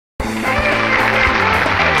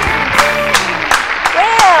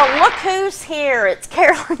who's here. It's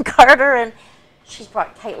Carolyn Carter, and she's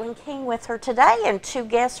brought Caitlin King with her today, and 2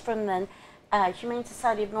 guests from the Humane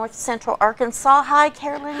Society of North Central Arkansas. Hi,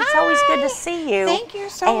 Carolyn. It's always good to see you. Thank you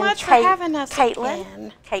so much for having us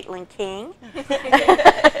again. Caitlin King.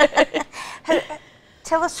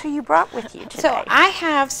 Tell us who you brought with you today. So I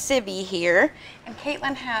have Sibby here, and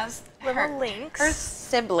Caitlin has her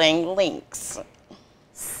sibling, Lynx.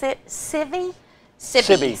 Sibby?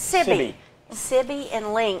 Sibby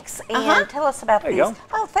and Lynx. And tell us about these.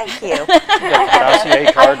 Oh, thank you. I have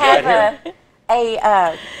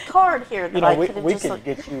a card here that I could have we just could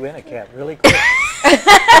get you in a cat really quick.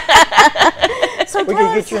 So we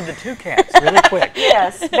could get you into 2 cats really quick.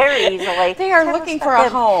 Yes, very easily. They are looking for a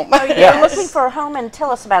home. Oh, yeah. They're looking for a home, and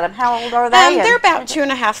tell us about them. How old are they? They're about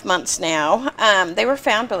 2.5 months now. They were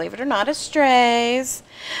found, believe it or not, as strays.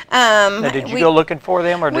 Now, did you go looking for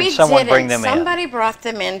them, or did someone bring them in? Somebody brought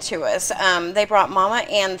them in to us. They brought Mama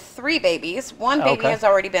and 3 babies. One baby has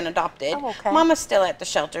already been adopted. Oh, okay. Mama's still at the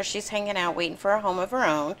shelter. She's hanging out, waiting for a home of her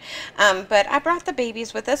own. But I brought the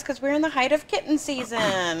babies with us because we're in the height of kitten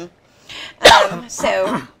season.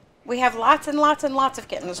 So we have lots and lots and lots of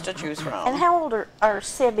kittens to choose from. And how old are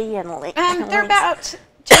Sibby and Lynx? They're about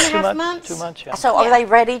 2.5 months. 2 months, yeah. So are they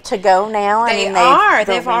ready to go now? They are.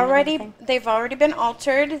 They've already been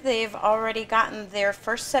altered. They've already gotten their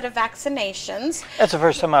first set of vaccinations. That's the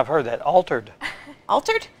first time I've heard that. Altered.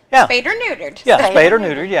 Altered? Yeah. Spayed or neutered. Yeah, spayed or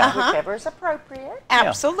neutered, yeah. Whichever is appropriate.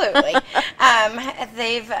 Absolutely.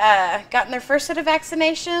 They've gotten their first set of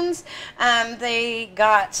vaccinations. They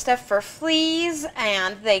got stuff for fleas,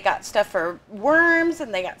 and they got stuff for worms,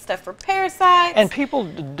 and they got stuff for parasites. And people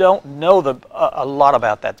don't know a lot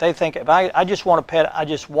about that. They think, if I just want a pet, I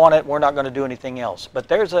just want it, we're not going to do anything else.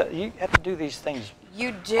 But you have to do these things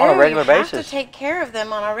you do. On a regular basis. You have to take care of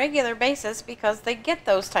them on a regular basis because they get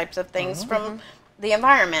those types of things from the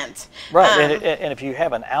environment. Right, and if you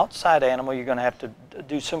have an outside animal, you're going to have to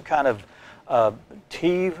do some kind of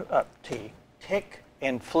tick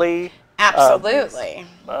and flea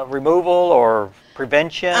removal or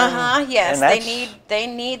prevention. Yes, they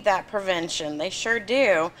need that prevention. They sure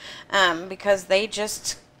do, because they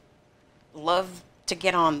just love to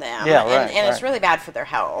get on them. Yeah, right, and it's really bad for their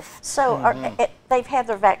health. So they've had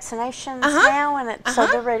their vaccinations now, and so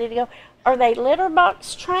they're ready to go. Are they litter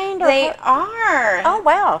box trained? They are. Oh,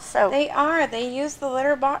 wow. So they are. They use the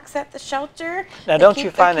litter box at the shelter. Now, don't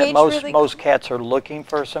you find that most cats are looking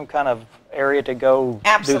for some kind of area to go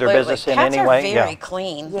do their business in anyway? Cats are very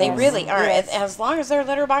clean. Yes. They really are. Yes. As long as their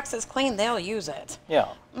litter box is clean, they'll use it. Yeah.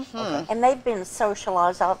 And they've been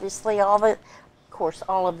socialized, obviously. Of course,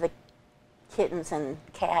 all of the kittens and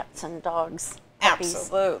cats and dogs.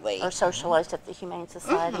 Absolutely. Are socialized at the Humane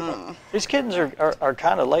Society. These kittens are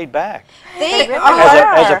kind of laid back. They really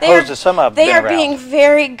are. As opposed to some of them. They are being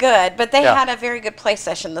very good, but they had a very good play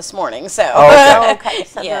session this morning. So. Okay.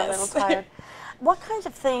 So they're a little tired. What kinds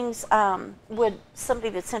of things would somebody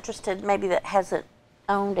that's interested, maybe that hasn't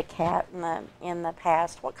owned a cat in the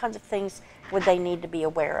past, what kinds of things would they need to be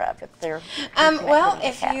aware of if they're well,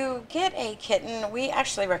 if you get a kitten, we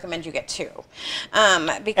actually recommend you get 2.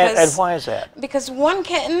 Because and why is that? Because one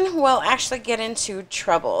kitten will actually get into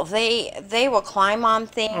trouble. They will climb on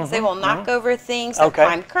things, they will knock over things, they'll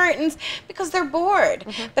climb curtains because they're bored.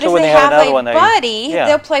 But so if they have a one, buddy,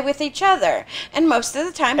 they'll play with each other. And most of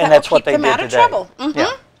the time that will keep them out of trouble.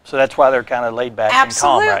 Yeah. So that's why they're kind of laid back and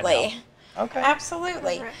calm right now. Okay.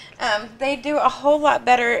 Absolutely. They do a whole lot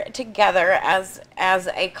better together as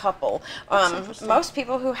a couple. Most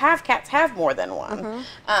people who have cats have more than one.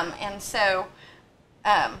 And so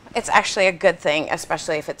it's actually a good thing,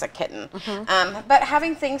 especially if it's a kitten. But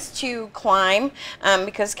having things to climb,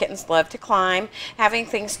 because kittens love to climb, having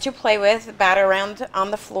things to play with, bat around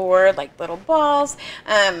on the floor like little balls,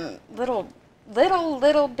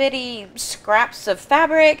 little bitty scraps of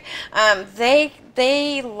fabric.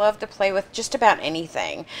 They love to play with just about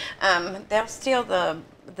anything. They'll steal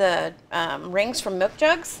the rings from milk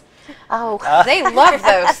jugs. Oh, they love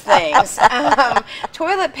those things.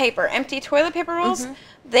 Toilet paper, empty toilet paper rolls.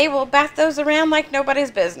 They will bat those around like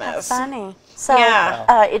nobody's business. That's funny. So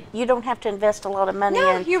you don't have to invest a lot of money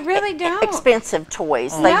in you really don't. Expensive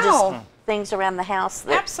toys. They just things around the house.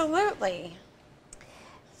 Absolutely.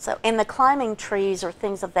 So, in the climbing trees or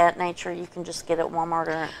things of that nature, you can just get at Walmart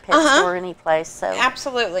or pet store, any place. So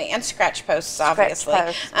absolutely, and scratch posts,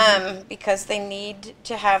 obviously, because they need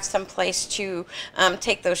to have some place to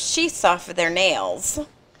take those sheaths off of their nails.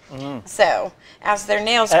 So as their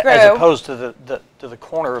nails grow, as opposed to the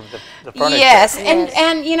corner of the furniture. yes,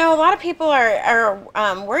 and you know, a lot of people are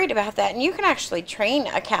worried about that, and you can actually train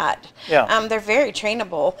a cat. Yeah. They're very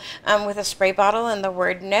trainable with a spray bottle and the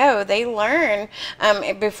word no. They learn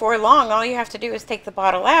before long. All you have to do is take the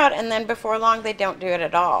bottle out, and then before long they don't do it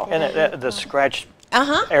at all. And the scratch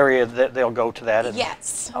area, that they'll go to that. And,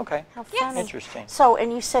 Yes. Okay. How funny. Interesting. So,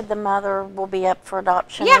 and you said the mother will be up for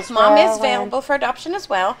adoption Yes, as Mom well, is available for adoption as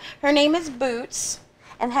well. Her name is Boots.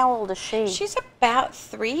 And how old is she? She's about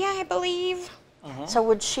 3, I believe. So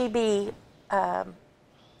would she be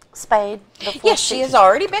spayed before? Yes, she has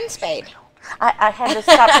already been spayed. I had to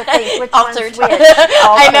stop to think which Altered. one's which.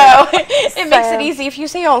 I know. It makes So- it easy if you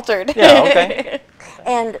say altered. Yeah, okay.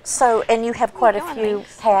 And so, and you have quite a few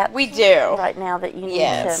cats. We do. Right now that you need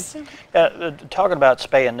Yes. to. Talking about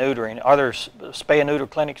spay and neutering, are there spay and neuter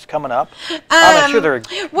clinics coming up? I'm sure they're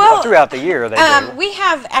throughout the year. They do. We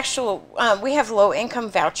have we have low income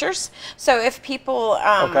vouchers. So if people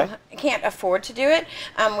can't afford to do it,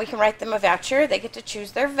 we can write them a voucher. They get to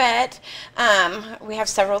choose their vet. We have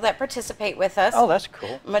several that participate with us. Oh, that's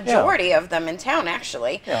cool. Majority of them in town,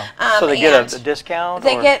 actually. Yeah. So they get a discount?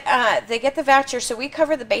 They get the voucher, so we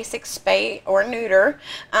cover the basic spay or neuter.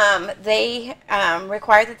 They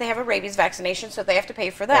require that they have a rabies vaccination, so they have to pay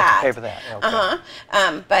for that. They have to pay for that.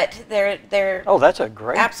 Okay. But they're Oh, that's a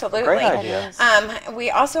great absolutely idea. We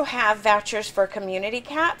also have vouchers for community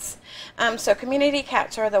cats. So community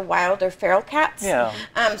cats are the wild or feral cats. Yeah.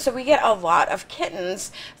 So we get a lot of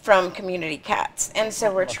kittens from community cats, and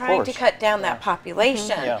so we're trying to cut down that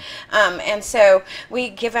population. And so we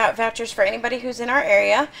give out vouchers for anybody who's in our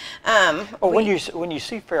area. Well, when you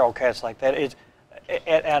see feral cats like that,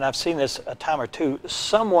 and I've seen this a time or two,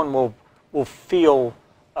 someone will feel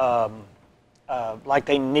like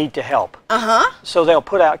they need to help. So they'll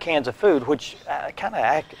put out cans of food, which kind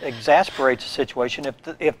of exasperates the situation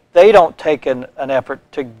if they don't take an effort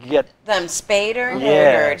to get them spayed or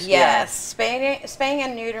neutered. Yes. Spaying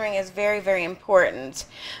and neutering is very, very important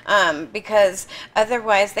because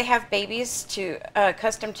otherwise they have babies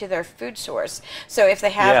accustomed to their food source. So if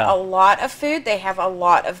they have a lot of food, they have a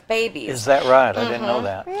lot of babies. Is that right? I didn't know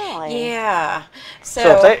that. Really? Yeah.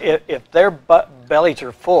 So if their bellies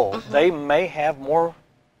are full, they may have more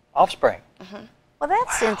offspring. Well,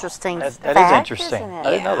 that's interesting. That fact, is interesting. Isn't it? I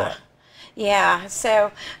didn't know that. Yeah.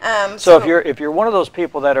 So if you're one of those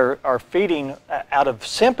people that are feeding out of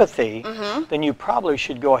sympathy, then you probably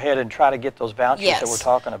should go ahead and try to get those vouchers that we're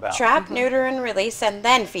talking about. Trap, neuter, and release, and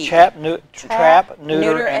then feed. Trap, neuter,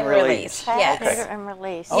 and release. Yes. Trap, neuter, and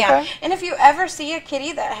release. Yeah. And if you ever see a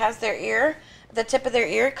kitty that has the tip of their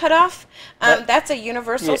ear cut off, that's a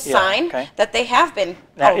universal sign that they have been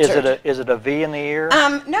altered. Now, is it a V in the ear?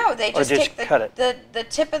 No, they just take cut it. the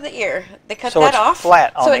tip of the ear. They cut so that it's off.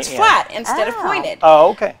 Flat on so the it's end. flat instead of pointed.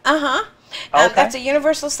 Oh, okay. That's a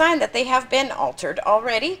universal sign that they have been altered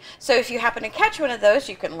already. So if you happen to catch one of those,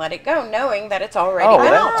 you can let it go, knowing that it's already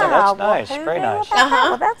been altered. That's nice. Very nice.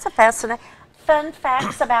 Well, that's a fascinating. Fun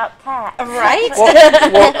facts about cats. Right?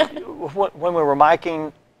 Well, when we were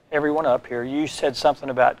miking everyone up here, you said something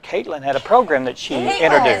about Caitlin had a program that she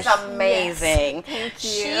introduced. Caitlin is amazing. Yes. Thank you.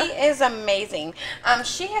 She is amazing.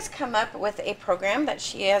 She has come up with a program that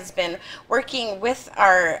she has been working with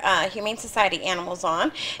our Humane Society animals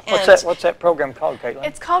on. And What's that program called, Caitlin?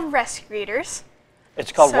 It's called Rescue Readers.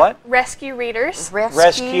 It's called what? Rescue Readers.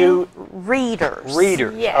 Rescue Readers.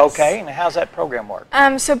 Readers. Yes. Okay, and how's that program work?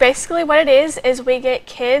 So basically what it is we get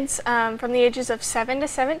kids from the ages of 7 to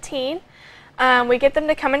 17. We get them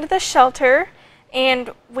to come into the shelter,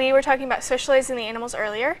 and we were talking about socializing the animals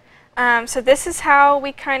earlier. So this is how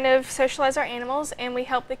we kind of socialize our animals, and we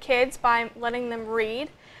help the kids by letting them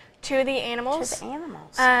read to the animals. To the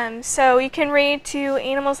animals. So you can read to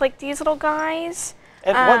animals like these little guys.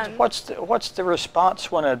 And what's the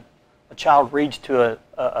response when a child reads to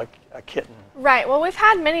a kitten? Right. Well, we've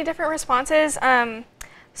had many different responses.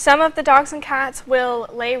 Some of the dogs and cats will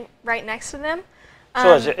lay right next to them.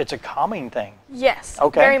 So it's a calming thing? Yes,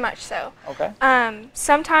 okay. Very much so. Okay.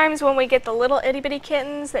 Sometimes when we get the little itty bitty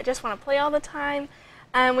kittens that just want to play all the time,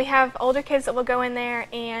 we have older kids that will go in there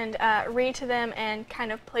and read to them and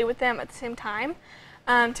kind of play with them at the same time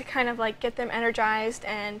to kind of like get them energized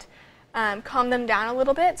and calm them down a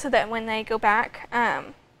little bit so that when they go back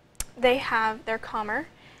they're calmer,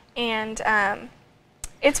 and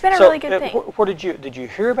it's been a really good thing. Where did you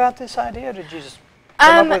hear about this idea? Did you just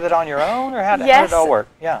come up with it on your own, or how did it all work?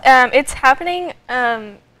 Yeah. It's happening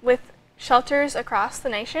with shelters across the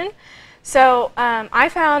nation. So I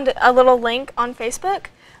found a little link on Facebook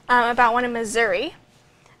about one in Missouri.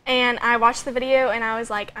 and I watched the video and I was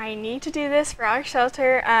like, I need to do this for our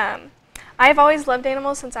shelter. I've always loved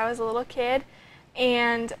animals since I was a little kid,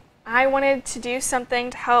 and I wanted to do something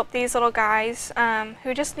to help these little guys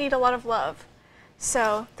who just need a lot of love.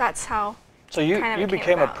 So that's how. So you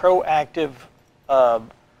became a proactive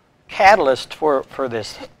catalyst for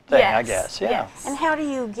this thing, yes, I guess. Yeah. Yes. And how do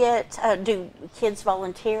you get, do kids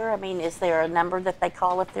volunteer? I mean, is there a number that they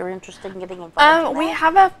call if they're interested in getting involved in We that?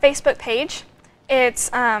 have a Facebook page. It's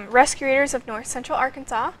Rescue Readers of North Central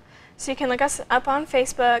Arkansas. So you can look us up on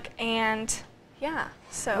Facebook, and yeah.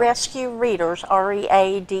 So Rescue Readers,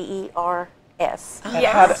 READERS. And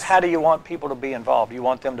Yes. how do you want people to be involved? You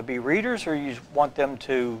want them to be readers, or you want them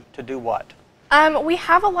to do what? We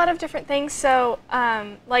have a lot of different things. So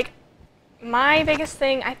like my biggest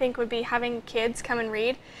thing I think would be having kids come and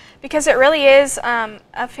read, because it really is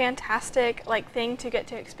a fantastic thing to get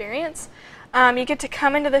to experience. You get to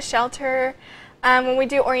come into the shelter. When we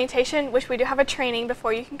do orientation, which we do have a training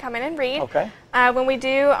before you can come in and read. Okay. When we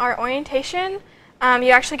do our orientation, you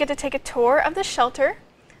actually get to take a tour of the shelter.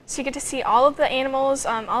 So you get to see all of the animals,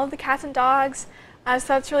 all of the cats and dogs. So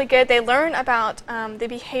that's really good. They learn about the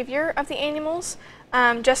behavior of the animals,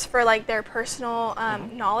 just for their personal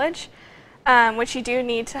knowledge, which you do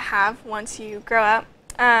need to have once you grow up.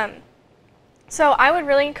 So I would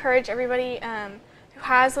really encourage everybody who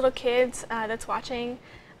has little kids that's watching,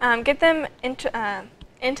 get them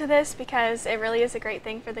into this, because it really is a great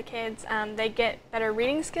thing for the kids. They get better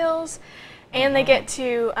reading skills, and they get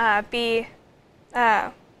to be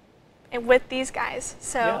with these guys.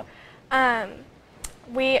 So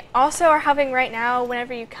we also are having right now,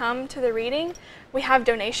 whenever you come to the reading, we have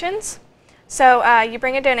donations. So you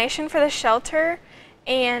bring a donation for the shelter,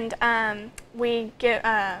 and we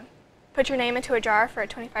put your name into a jar for a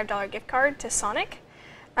 $25 gift card to Sonic.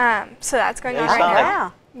 So that's going on right Sonic.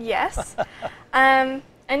 now. Yes. And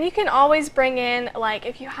you can always bring in,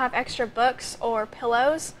 if you have extra books or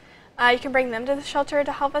pillows, you can bring them to the shelter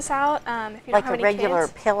to help us out. If you don't have a any regular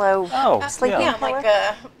kids. pillow, sleeping Yeah, pillow?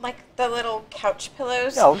 like the little couch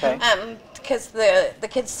pillows. Oh, okay. Because the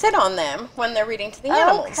kids sit on them when they're reading to the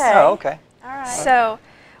animals. Okay. Oh, okay. All right. So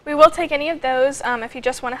we will take any of those if you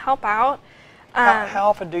just want to help out. How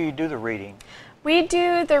often do you do the reading? We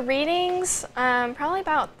do the readings probably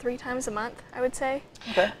about 3 times a month, I would say.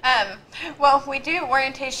 Okay. Well, we do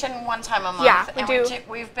orientation 1 time a month. Yeah, we and do.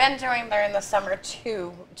 We've been doing during the summer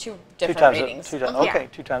two different times readings. Okay,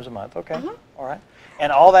 2 times a month. Okay. All right.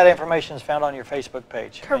 And all that information is found on your Facebook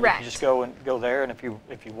page. And you Correct. can just go there, and if you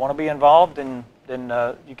want to be involved, then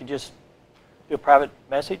you can just do a private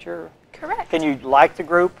message, or Correct. can you like the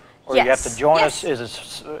group, or you have to Yes. join us? Is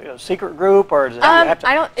it a secret group, or is it you have to?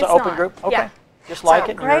 I don't- It's an it's open not. group. Okay. Yeah. Just like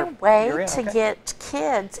it. It's And a great way you're in. to Okay. get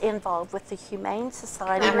kids involved with the Humane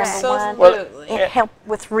Society, Absolutely. number one, Well, and help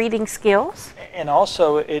with reading skills. And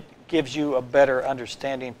also, it gives you a better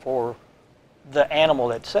understanding for the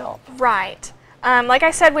animal itself. Right. Like I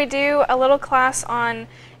said, we do a little class on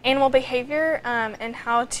animal behavior and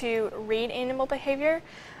how to read animal behavior.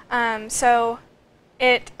 So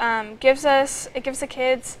it gives the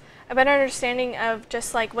kids a better understanding of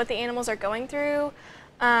just what the animals are going through,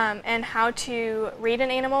 and how to read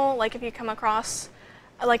an animal. Like if you come across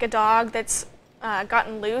a dog that's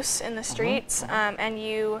gotten loose in the streets, and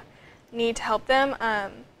you need to help them,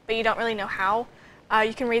 but you don't really know how,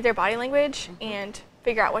 you can read their body language and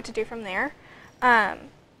figure out what to do from there. And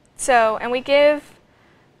we give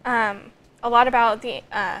a lot about the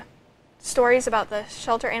stories about the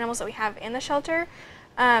shelter animals that we have in the shelter.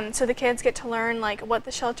 So the kids get to learn what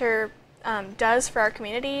the shelter does for our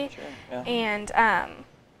community. Sure, yeah. And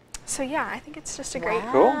so yeah, I think it's just a great,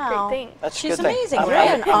 Wow. great thing. That's a She's good thing. amazing, I'm, right?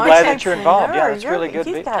 I'm You're glad that you're involved. Yeah, it's entrepreneur. really good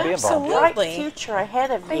You've to got be involved. Absolutely. bright future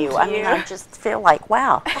ahead of you. Thank I mean, I you. just feel like,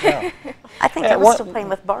 wow. Yeah. I think Yeah, I was what- still playing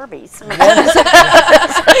with Barbies.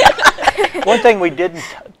 One thing we didn't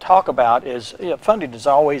talk about is funding is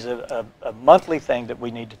always a monthly thing that we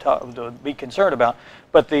need to be concerned about.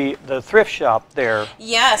 But the thrift shop there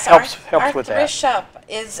Yes, helps our with thrift that. shop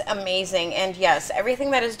is amazing, and yes,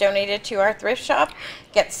 everything that is donated to our thrift shop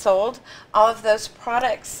gets sold. All of those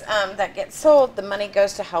products that get sold, the money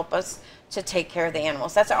goes to help us to take care of the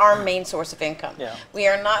animals. That's our main source of income. Yeah. We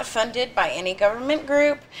are not funded by any government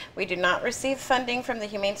group. We do not receive funding from the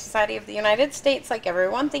Humane Society of the United States like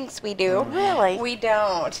everyone thinks we do. Really? We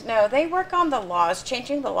don't. No, they work on the laws,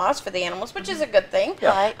 changing the laws for the animals, which is a good thing.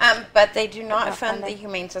 Right. But they do not no fund the funding.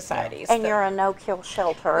 Humane Societies. And you're a no-kill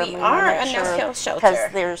shelter. We are a no-kill shelter.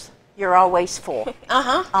 Because you're always full.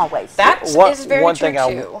 Uh-huh. Always. That One- is very one true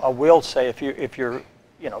thing too. I will say, if you're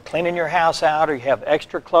cleaning your house out, or you have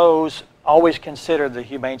extra clothes, always consider the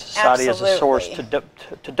Humane Society as a source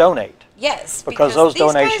to donate. Yes, because those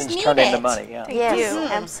donations turn into money. Yeah.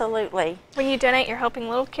 Yes, absolutely. When you donate, you're helping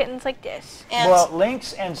little kittens like this. And well,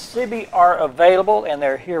 Lynx and Sibby are available, and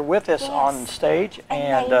they're here with us on stage.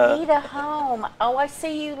 And they need a home. Oh, I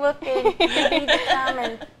see you looking. You need to come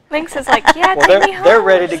and. Lynx is like, yeah, well, take me home. They're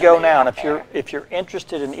ready to go now. And if you're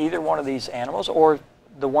interested in either one of these animals or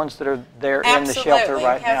the ones that are there in the shelter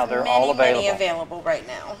right now, they're all available. Many available right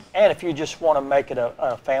now. And if you just want to make it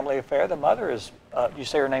a family affair, the mother is, you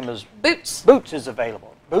say her name is? Boots. Boots is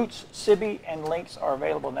available. Boots, Sibby, and Lynx are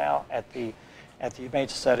available now at the Humane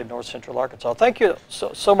Society of North Central Arkansas. Thank you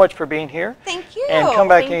so much for being here. Thank you. And come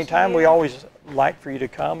back anytime. We always like for you to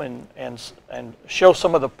come and show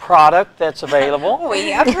some of the product that's available.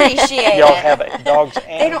 We appreciate it. Y'all have dogs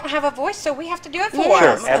and... They don't have a voice, so we have to do it for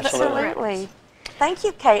them. Sure, absolutely. Thank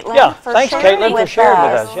you, Caitlin. Yeah, for thanks, sharing Caitlin, for sharing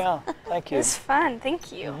with us. Yeah, thank you. It was fun.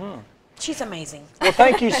 Thank you. She's amazing. Well,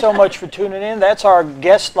 thank you so much for tuning in. That's our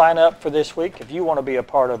guest lineup for this week. If you want to be a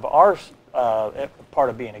part of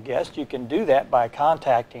being a guest, you can do that by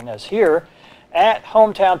contacting us here at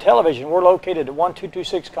Hometown Television. We're located at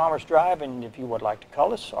 1226 Commerce Drive, and if you would like to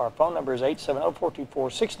call us, our phone number is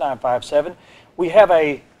 870-424-6957. We have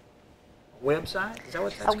a website? Is that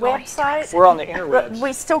what that's called? A website? We're on the interwebs.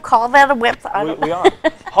 We still call that a website. We are.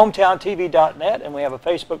 HometowntV.net, and we have a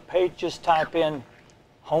Facebook page. Just type in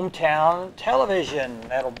Hometown Television.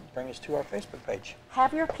 That'll bring us to our Facebook page.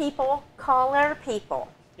 Have your people call our people.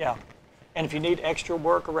 Yeah. And if you need extra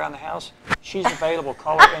work around the house, she's available.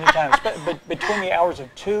 Call her anytime, but between the hours of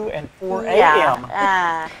 2 and 4 a.m.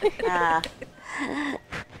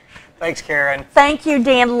 Thanks, Karen. Thank you,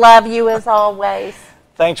 Dan. Love you as always.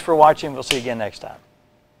 Thanks for watching. We'll see you again next time.